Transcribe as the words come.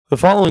The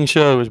following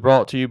show is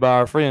brought to you by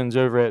our friends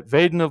over at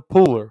Vaden of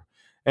Pooler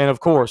and, of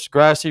course,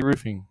 Grassy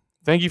Roofing.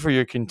 Thank you for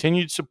your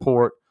continued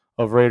support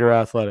of Raider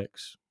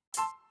Athletics.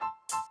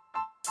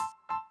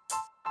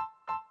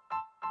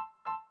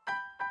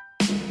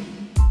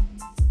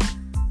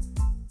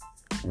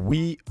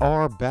 We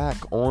are back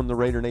on the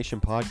Raider Nation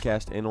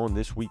podcast, and on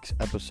this week's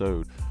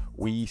episode,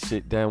 we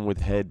sit down with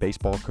head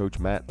baseball coach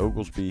Matt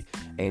Oglesby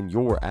and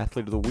your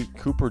athlete of the week,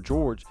 Cooper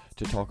George,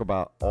 to talk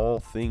about all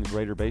things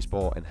Raider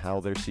baseball and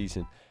how their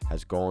season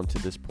has gone to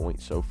this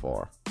point so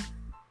far.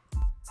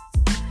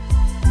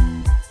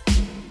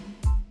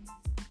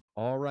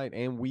 All right,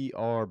 and we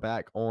are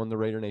back on the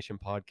Raider Nation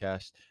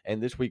podcast,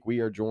 and this week we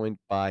are joined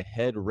by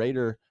head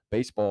Raider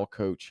baseball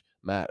coach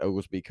Matt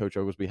Oglesby. Coach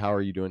Oglesby, how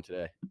are you doing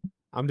today?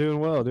 I'm doing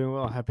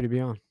well. Happy to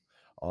be on.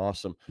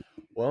 Awesome.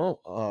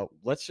 Well,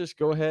 let's just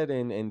go ahead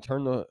and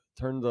turn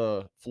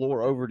the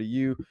floor over to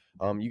you.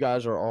 You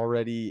guys are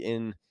already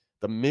in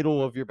the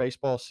middle of your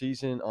baseball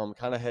season,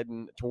 kind of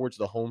heading towards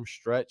the home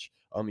stretch.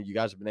 You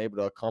guys have been able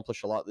to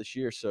accomplish a lot this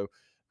year. So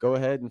go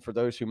ahead, and for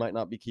those who might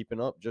not be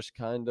keeping up, just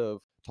kind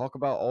of talk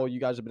about all you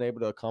guys have been able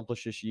to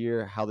accomplish this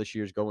year, how this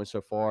year is going so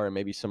far, and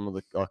maybe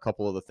a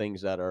couple of the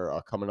things that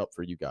are coming up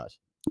for you guys.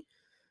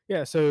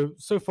 Yeah, so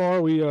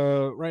far we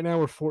right now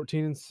we're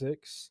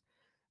 14-6.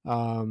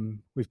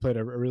 We've played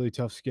a really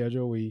tough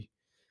schedule. We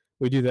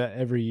do that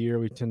every year.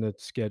 We tend to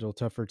schedule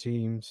tougher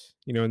teams,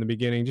 in the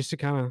beginning, just to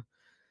kind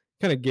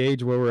of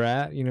gauge where we're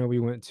at. We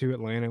went to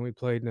Atlanta and we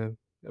played in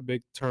a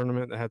big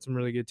tournament that had some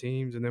really good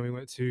teams, and then we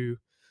went to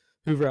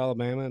Hoover,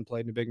 Alabama, and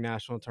played in a big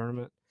national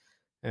tournament.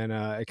 And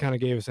it kind of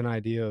gave us an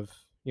idea of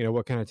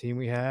what kind of team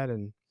we had,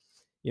 and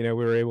we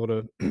were able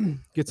to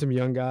get some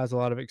young guys a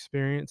lot of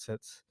experience.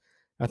 That's,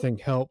 I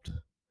think, helped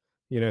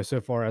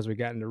so far as we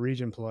got into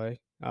region play.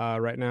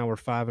 Right now we're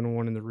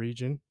 5-1 in the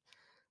region.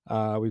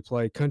 We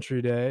play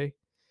Country Day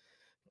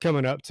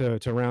coming up to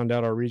round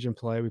out our region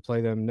play. We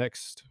play them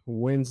next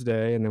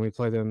Wednesday, and then we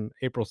play them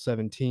April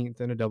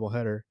 17th in a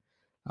doubleheader.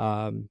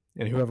 And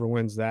whoever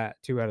wins that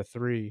 2 out of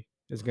 3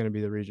 is going to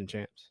be the region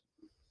champs.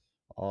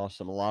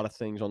 Awesome. A lot of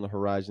things on the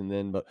horizon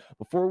then. But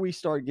before we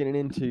start getting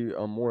into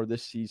more of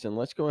this season,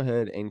 let's go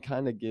ahead and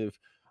kind of give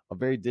a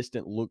very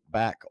distant look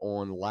back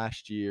on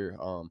last year.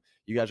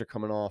 You guys are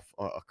coming off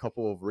a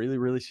couple of really,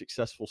 really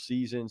successful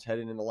seasons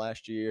heading into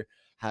last year,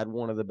 had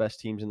one of the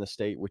best teams in the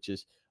state, which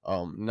is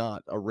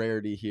not a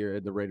rarity here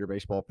at the Raider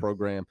baseball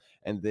program.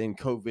 And then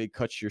COVID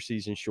cuts your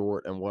season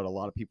short, and what a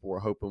lot of people were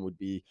hoping would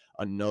be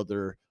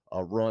another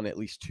run at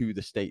least to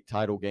the state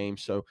title game.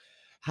 So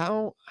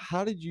how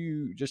did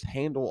you just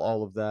handle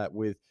all of that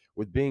with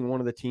being one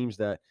of the teams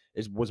that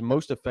was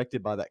most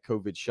affected by that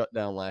COVID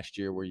shutdown last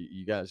year, where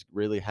you guys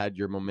really had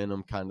your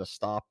momentum kind of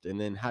stopped? And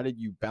then how did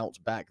you bounce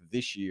back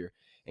this year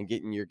and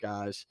getting your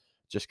guys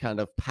just kind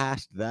of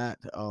past that,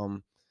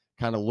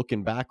 kind of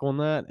looking back on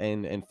that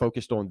and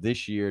focused on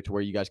this year to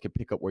where you guys could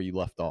pick up where you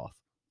left off?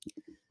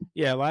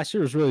 Yeah, last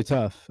year was really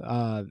tough.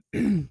 I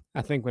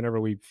think whenever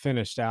we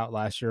finished out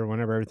last year,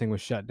 whenever everything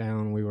was shut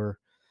down, we were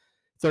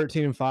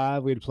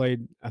 13-5. We had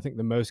played, I think,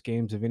 the most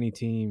games of any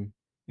team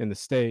in the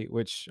state,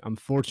 which I'm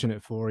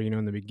fortunate for.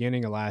 In the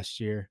beginning of last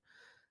year,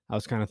 I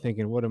was kind of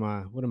thinking, what am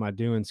I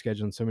doing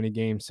scheduling so many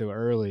games so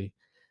early?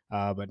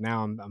 But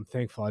now I'm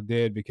thankful I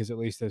did, because at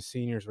least those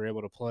seniors were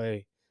able to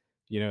play.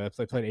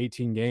 They played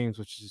 18 games,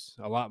 which is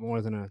a lot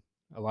more than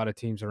a lot of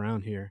teams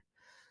around here.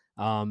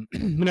 But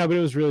it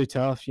was really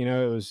tough.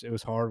 It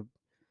was hard,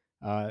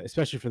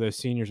 especially for those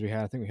seniors we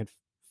had. I think we had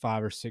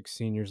 5 or 6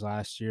 seniors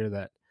last year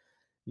that,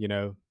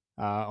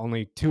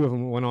 only 2 of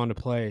them went on to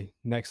play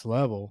next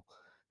level.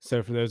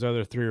 So for those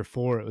other 3 or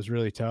 4, it was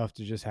really tough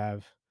to just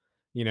have,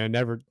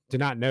 never to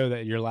not know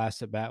that your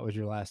last at bat was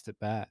your last at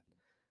bat.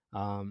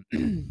 So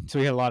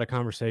we had a lot of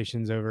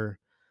conversations over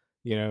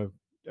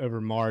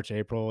March,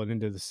 April, and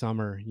into the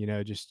summer,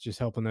 just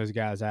helping those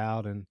guys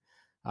out. And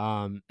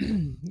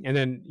and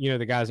then,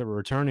 the guys that were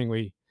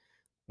returning,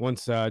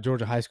 once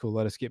Georgia High School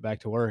let us get back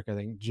to work, I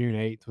think June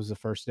 8th was the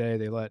first day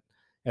they let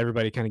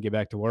everybody kind of get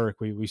back to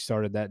work. We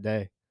started that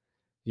day,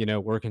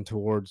 working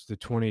towards the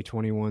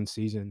 2021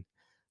 season.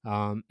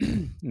 And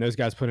those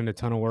guys put in a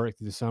ton of work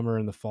through the summer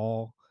and the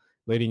fall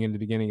leading into the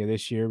beginning of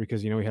this year,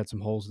 because, we had some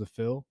holes to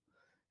fill.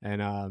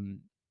 And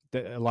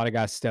a lot of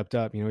guys stepped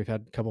up. We've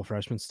had a couple of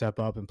freshmen step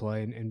up and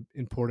play in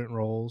important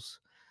roles,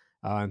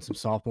 and some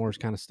sophomores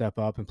kind of step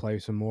up and play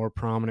some more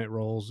prominent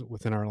roles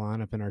within our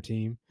lineup and our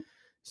team.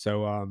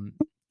 So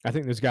I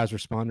think those guys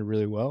responded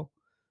really well.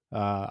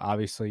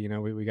 Obviously,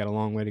 we got a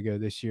long way to go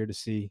this year to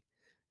see,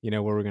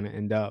 where we're going to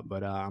end up.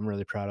 But I'm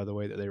really proud of the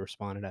way that they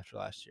responded after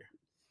last year.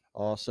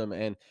 Awesome.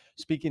 And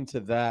speaking to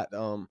that,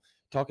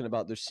 talking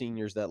about those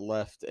seniors that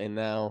left, and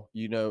now,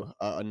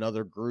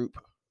 another group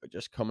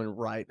just coming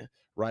right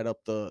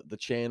up the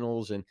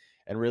channels and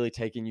really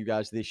taking you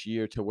guys this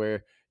year to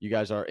where you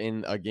guys are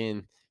in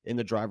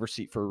the driver's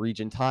seat for a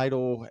region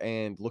title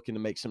and looking to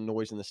make some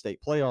noise in the state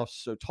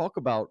playoffs. So talk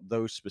about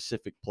those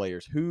specific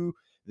players who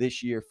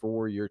this year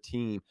for your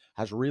team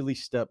has really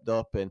stepped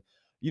up and,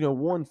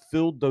 one,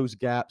 filled those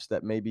gaps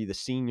that maybe the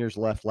seniors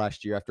left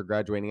last year after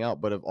graduating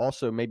out, but have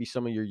also maybe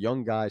some of your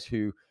young guys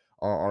who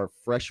are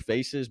fresh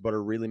faces but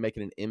are really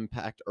making an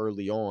impact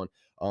early on.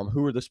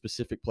 Who are the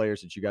specific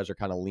players that you guys are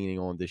kind of leaning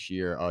on this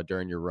year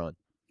during your run?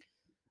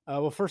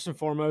 Well, first and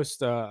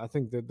foremost, I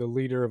think that the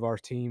leader of our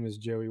team is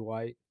Joey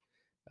White.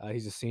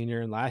 He's a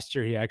senior, and last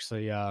year he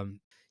actually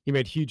he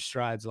made huge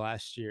strides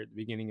last year at the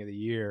beginning of the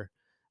year,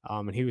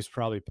 and he was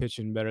probably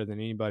pitching better than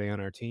anybody on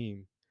our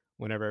team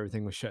whenever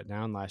everything was shut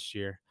down last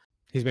year.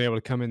 He's been able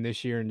to come in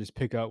this year and just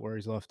pick up where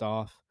he's left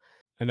off.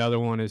 Another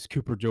one is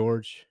Cooper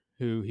George,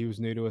 who he was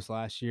new to us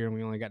last year, and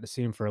we only got to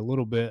see him for a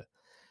little bit.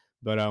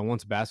 But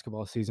once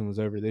basketball season was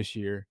over this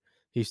year,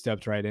 he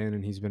stepped right in,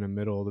 and he's been a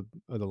middle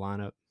of the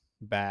lineup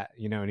bat,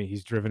 and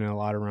he's driven in a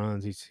lot of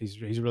runs.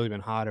 He's really been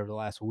hot over the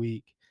last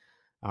week.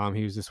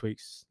 He was this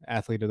week's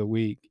athlete of the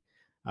week.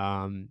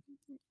 Um,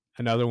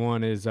 Another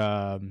one is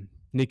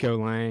Nico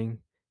Lang.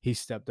 He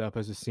stepped up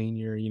as a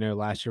senior.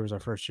 Last year was our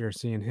first year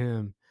seeing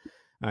him,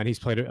 and he's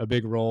played a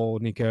big role.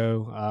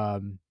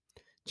 Nico,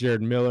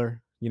 Jared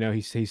Miller.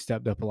 He's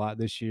stepped up a lot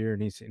this year,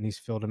 and he's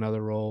filled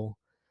another role.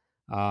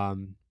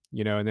 And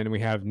then we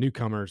have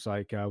newcomers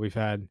like we've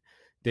had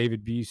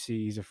David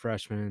Busey. He's a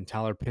freshman.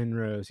 Tyler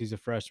Penrose. He's a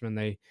freshman.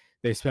 They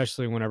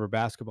especially whenever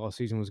basketball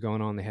season was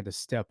going on, they had to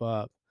step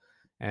up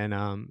and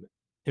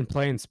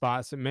play in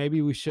spots that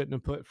maybe we shouldn't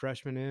have put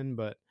freshmen in.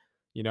 But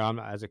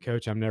as a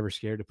coach, I'm never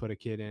scared to put a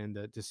kid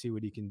in to see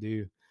what he can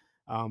do.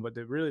 But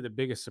really the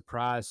biggest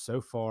surprise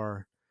so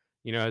far,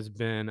 has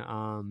been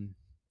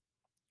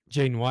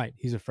Jaden White.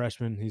 He's a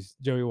freshman. He's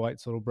Joey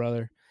White's little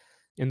brother.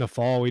 In the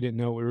fall, we didn't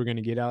know what we were going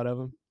to get out of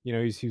him. He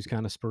was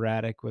kind of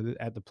sporadic with it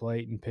at the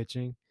plate and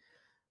pitching.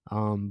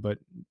 But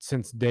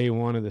since day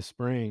one of the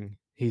spring,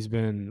 he's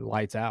been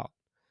lights out.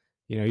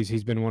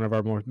 He's been one of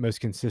our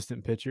most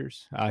consistent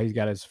pitchers. He's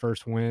got his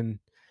first win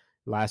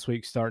last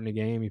week starting a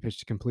game. He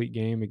pitched a complete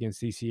game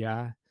against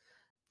ECI.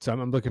 So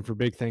I'm looking for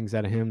big things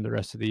out of him the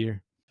rest of the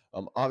year.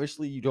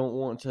 Obviously, you don't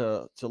want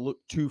to look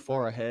too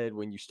far ahead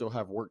when you still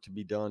have work to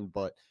be done.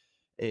 But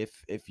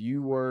if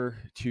you were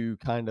to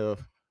kind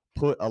of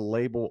put a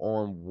label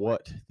on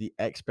what the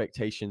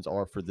expectations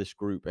are for this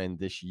group and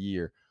this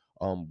year,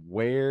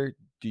 where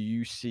do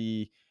you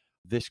see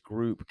this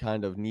group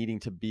kind of needing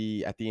to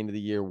be at the end of the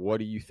year? What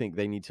do you think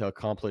they need to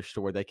accomplish to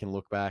where they can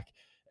look back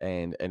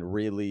and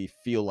really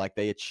feel like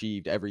they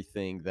achieved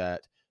everything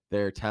that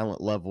their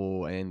talent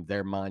level and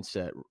their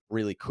mindset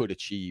really could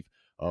achieve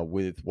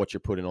with what you're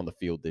putting on the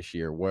field this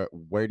year?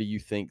 Where do you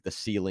think the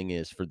ceiling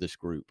is for this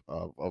group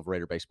of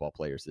Raider baseball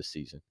players this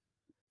season?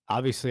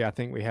 Obviously, I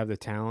think we have the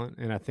talent,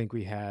 and I think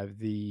we have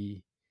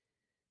the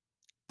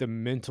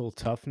mental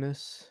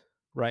toughness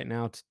right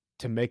now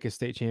to make a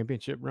state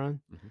championship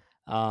run.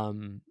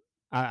 Mm-hmm.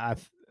 I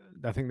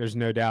think there's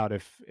no doubt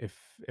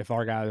if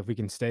our guys, if we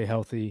can stay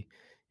healthy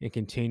and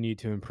continue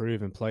to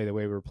improve and play the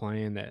way we're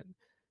playing, that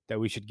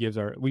we should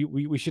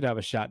we should have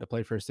a shot to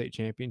play for a state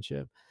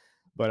championship.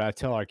 But I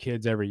tell our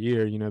kids every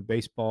year,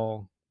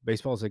 baseball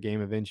is a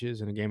game of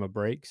inches and a game of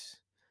breaks.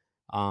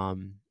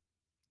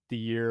 The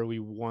year we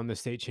won the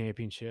state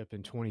championship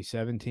in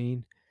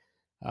 2017,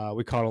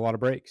 we caught a lot of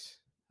breaks.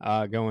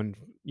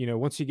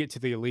 Once you get to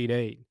the Elite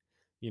Eight,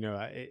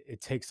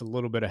 it takes a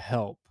little bit of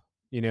help,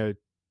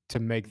 to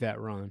make that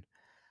run.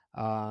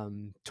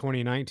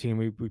 2019,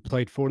 we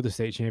played for the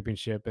state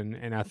championship,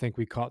 and I think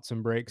we caught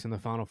some breaks in the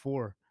Final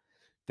Four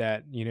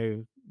that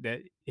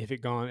that if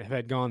it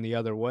had gone the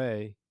other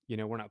way,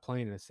 we're not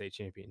playing in a state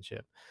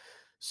championship.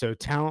 So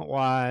talent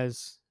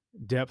wise,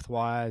 depth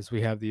wise,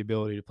 we have the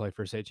ability to play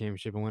for a state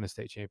championship and win a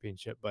state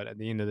championship. But at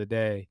the end of the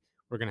day,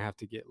 we're going to have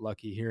to get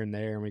lucky here and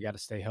there, and we got to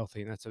stay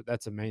healthy. And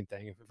that's the main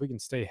thing. If we can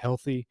stay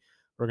healthy,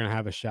 we're going to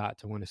have a shot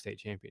to win a state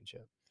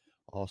championship.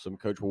 Awesome,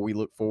 Coach. Well, we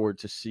look forward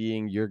to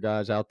seeing your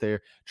guys out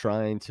there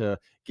trying to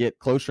get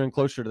closer and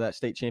closer to that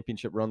state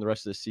championship run the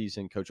rest of the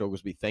season. Coach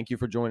Oglesby, thank you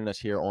for joining us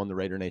here on the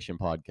Raider Nation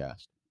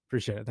podcast.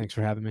 Appreciate it. Thanks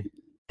for having me.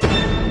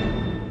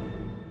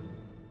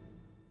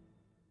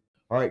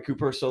 All right,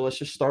 Cooper. So let's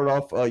just start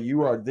off.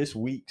 You are this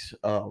week's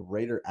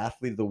Raider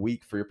Athlete of the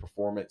Week for your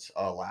performance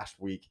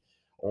last week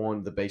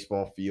on the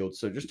baseball field.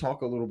 So just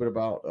talk a little bit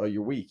about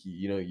your week.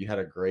 You had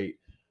a great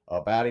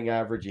batting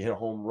average. You hit a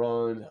home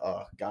run,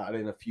 got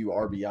in a few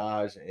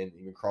RBIs, and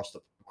even crossed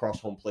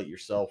home plate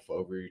yourself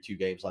over your 2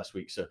 games last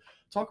week. So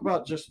talk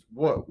about just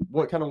what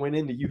kind of went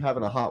into you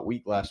having a hot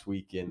week last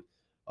week and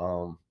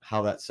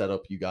how that set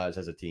up you guys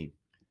as a team.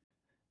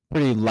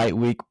 Pretty light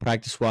week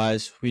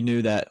practice-wise. We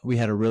knew that we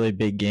had a really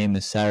big game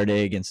this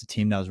Saturday against a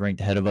team that was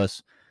ranked ahead of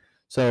us.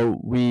 So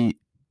we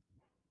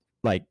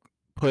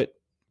put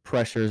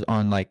pressures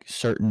on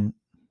certain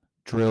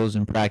drills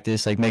in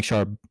practice, make sure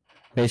our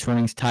base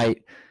running's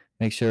tight,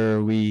 make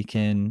sure we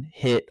can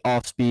hit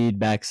off speed,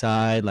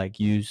 backside,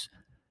 use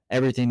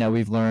everything that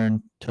we've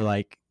learned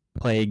to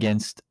play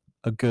against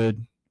a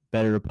good,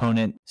 better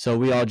opponent. So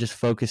we all just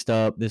focused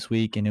up this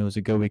week, and it was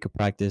a good week of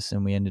practice,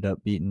 and we ended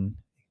up beating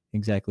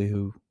exactly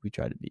who we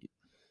tried to beat.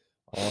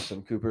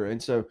 Awesome, Cooper.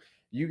 And so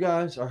you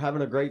guys are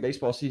having a great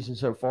baseball season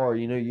so far.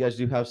 You guys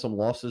do have some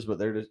losses, but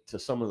they're to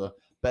some of the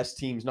best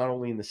teams not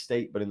only in the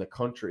state but in the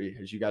country,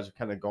 as you guys have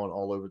kind of gone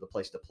all over the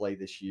place to play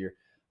this year.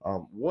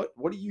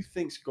 What do you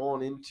think's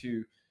gone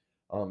into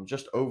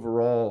just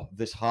overall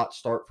this hot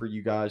start for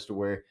you guys, to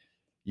where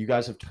you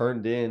guys have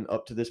turned in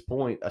up to this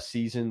point a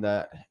season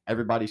that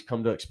everybody's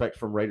come to expect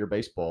from Raider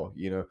baseball?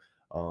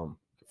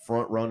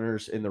 Front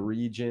runners in the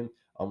region,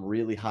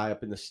 really high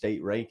up in the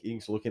state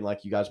rankings, looking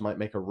like you guys might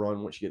make a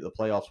run once you get to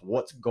the playoffs.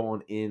 What's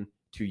gone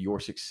into your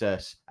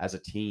success as a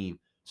team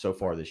so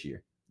far this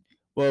year?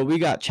 Well, we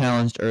got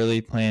challenged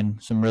early playing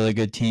some really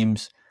good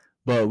teams,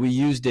 but we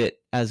used it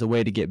as a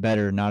way to get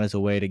better, not as a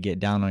way to get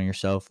down on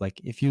yourself. Like,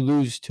 if you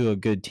lose to a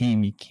good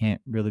team, you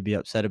can't really be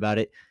upset about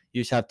it.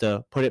 You just have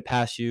to put it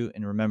past you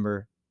and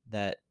remember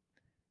that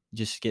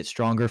just get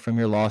stronger from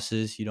your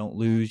losses. You don't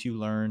lose, you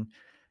learn.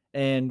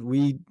 And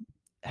we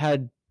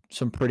had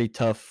some pretty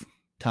tough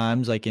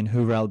times, like in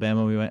Hoover,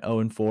 Alabama, we went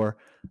 0-4,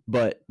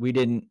 but we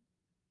didn't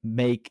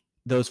make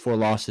those 4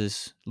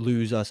 losses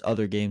lose us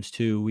other games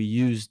too. We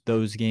used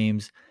those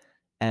games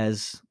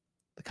as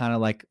kind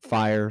of like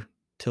fire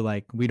to,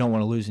 like, we don't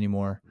want to lose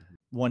anymore.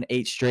 Won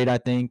 8 straight, I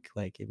think.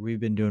 Like, we've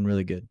been doing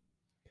really good.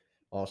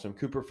 Awesome.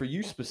 Cooper, for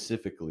you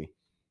specifically,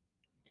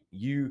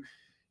 you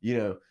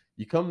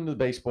come to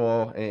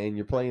baseball and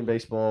you're playing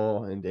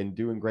baseball and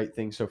doing great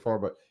things so far,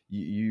 but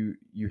you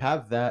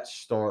have that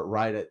start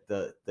right at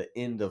the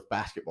end of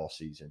basketball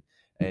season,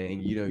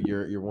 and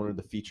you're one of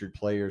the featured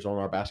players on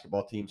our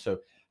basketball team. So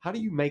how do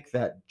you make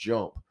that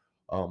jump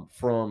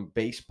from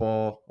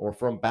baseball or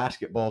from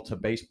basketball to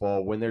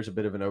baseball when there's a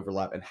bit of an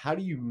overlap, and how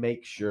do you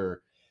make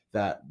sure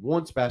that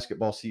once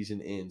basketball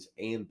season ends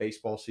and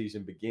baseball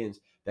season begins,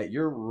 that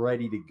you're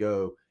ready to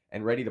go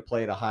and ready to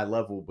play at a high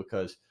level?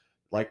 Because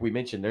like we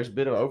mentioned, there's a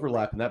bit of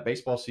overlap, and that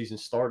baseball season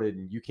started,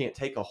 and you can't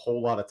take a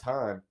whole lot of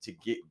time to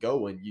get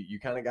going.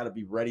 You kind of got to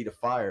be ready to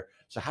fire.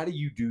 So how do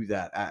you do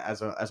that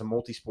as a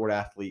multi-sport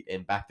athlete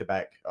in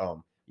back-to-back,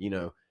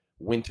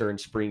 winter and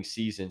spring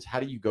seasons?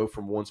 How do you go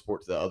from one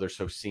sport to the other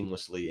so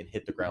seamlessly and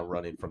hit the ground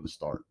running from the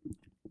start?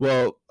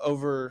 Well,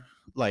 over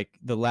like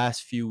the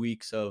last few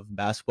weeks of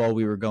basketball,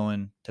 we were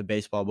going to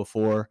baseball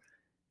before,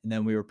 and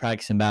then we were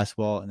practicing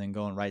basketball and then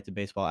going right to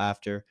baseball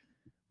after.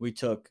 We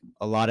took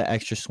a lot of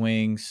extra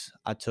swings.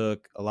 I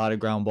took a lot of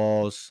ground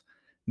balls,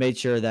 made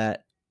sure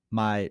that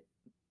my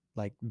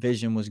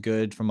vision was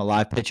good from a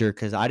live pitcher,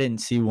 because I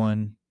didn't see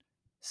one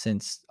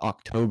since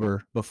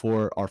October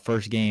before our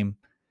first game.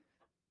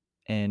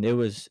 And it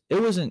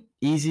wasn't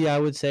easy, I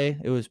would say.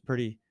 It was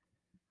pretty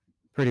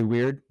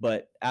weird,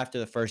 but after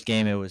the first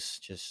game, it was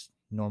just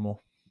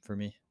normal for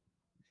me.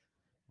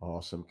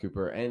 Awesome,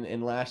 Cooper.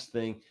 And last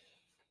thing,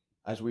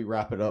 as we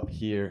wrap it up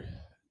here,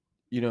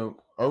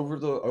 over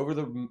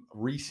the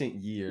recent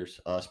years,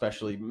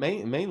 especially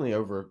mainly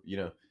over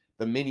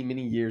the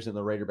many years in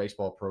the Raider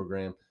baseball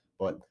program,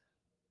 but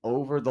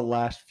over the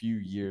last few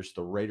years,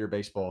 the Raider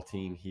baseball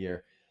team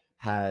here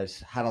has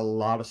had a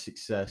lot of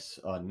success,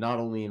 not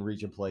only in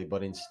region play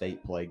but in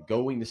state play,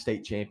 going to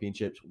state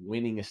championships,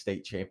 winning a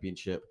state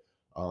championship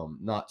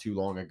not too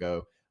long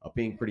ago,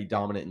 being pretty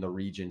dominant in the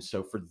region.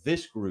 So for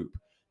this group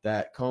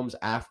that comes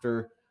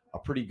after a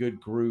pretty good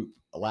group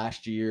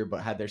last year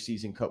but had their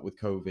season cut with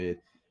COVID,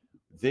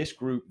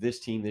 this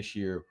team this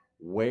year,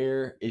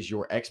 where is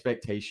your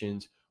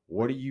expectations?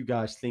 What do you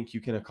guys think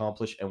you can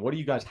accomplish, and what do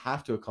you guys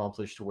have to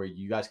accomplish to where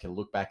you guys can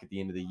look back at the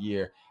end of the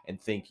year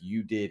and think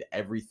you did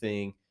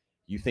everything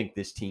you think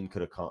this team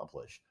could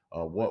accomplish?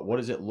 What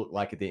does it look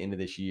like at the end of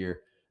this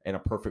year in a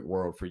perfect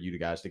world for you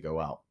guys to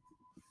go out?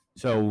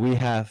 So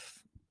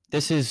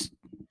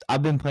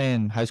I've been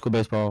playing high school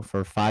baseball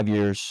for 5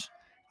 years.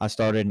 I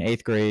started in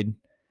 8th grade,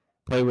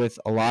 play with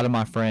a lot of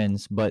my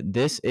friends, but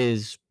this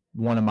is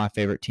one of my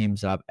favorite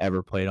teams that I've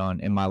ever played on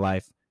in my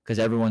life, because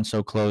everyone's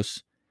so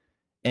close.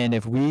 And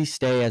if we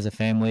stay as a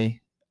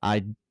family,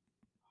 I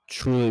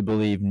truly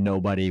believe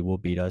nobody will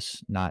beat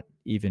us, not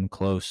even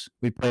close.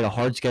 We played a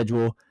hard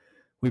schedule.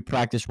 We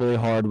practice really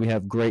hard. We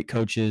have great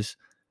coaches.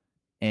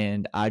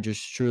 And I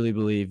just truly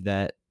believe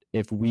that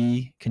if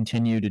we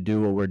continue to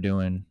do what we're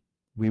doing,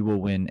 we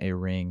will win a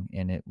ring,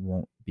 and it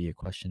won't be a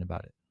question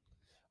about it.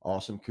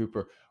 Awesome,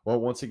 Cooper. Well,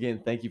 once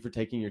again, thank you for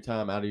taking your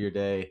time out of your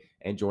day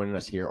and joining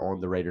us here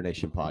on the Raider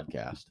Nation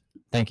podcast.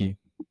 Thank you.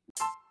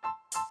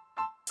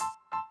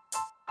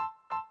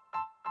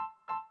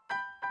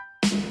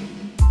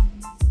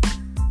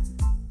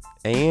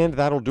 And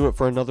that'll do it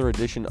for another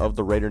edition of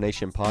the Raider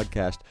Nation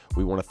podcast.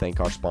 We want to thank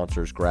our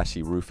sponsors,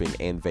 Grassy Roofing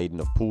and Vaden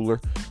of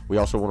Pooler. We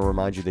also want to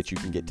remind you that you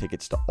can get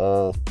tickets to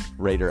all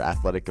Raider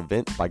athletic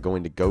events by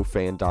going to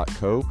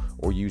gofan.co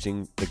or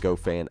using the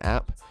GoFan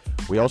app.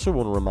 We also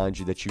want to remind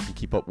you that you can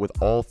keep up with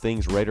all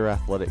things Raider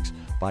athletics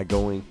by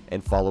going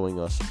and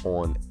following us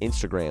on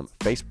Instagram,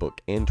 Facebook,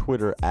 and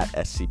Twitter at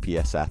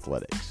SCPS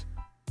Athletics.